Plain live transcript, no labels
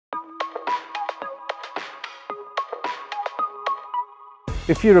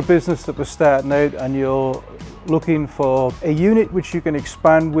If you're a business that was starting out and you're looking for a unit which you can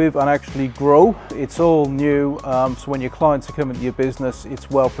expand with and actually grow, it's all new, so when your clients are coming to your business, it's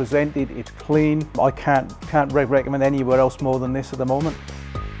well presented, it's clean. I can't recommend anywhere else more than this at the moment.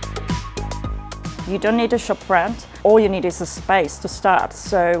 You don't need a shop front, all you need is a space to start.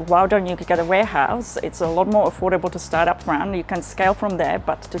 So why don't you get a warehouse? It's a lot more affordable to start up front. You can scale from there,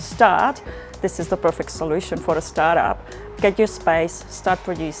 but to start, this is the perfect solution for a startup. Get your space, start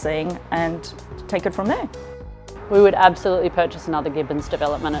producing, and take it from there. We would absolutely purchase another Gibbens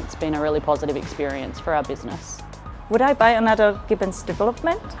development. It's been a really positive experience for our business. Would I buy another Gibbens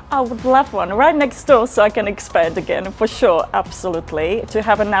development? I would love one right next door so I can expand again, for sure, absolutely. To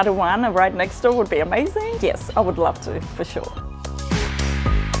have another one right next door would be amazing. Yes, I would love to, for sure.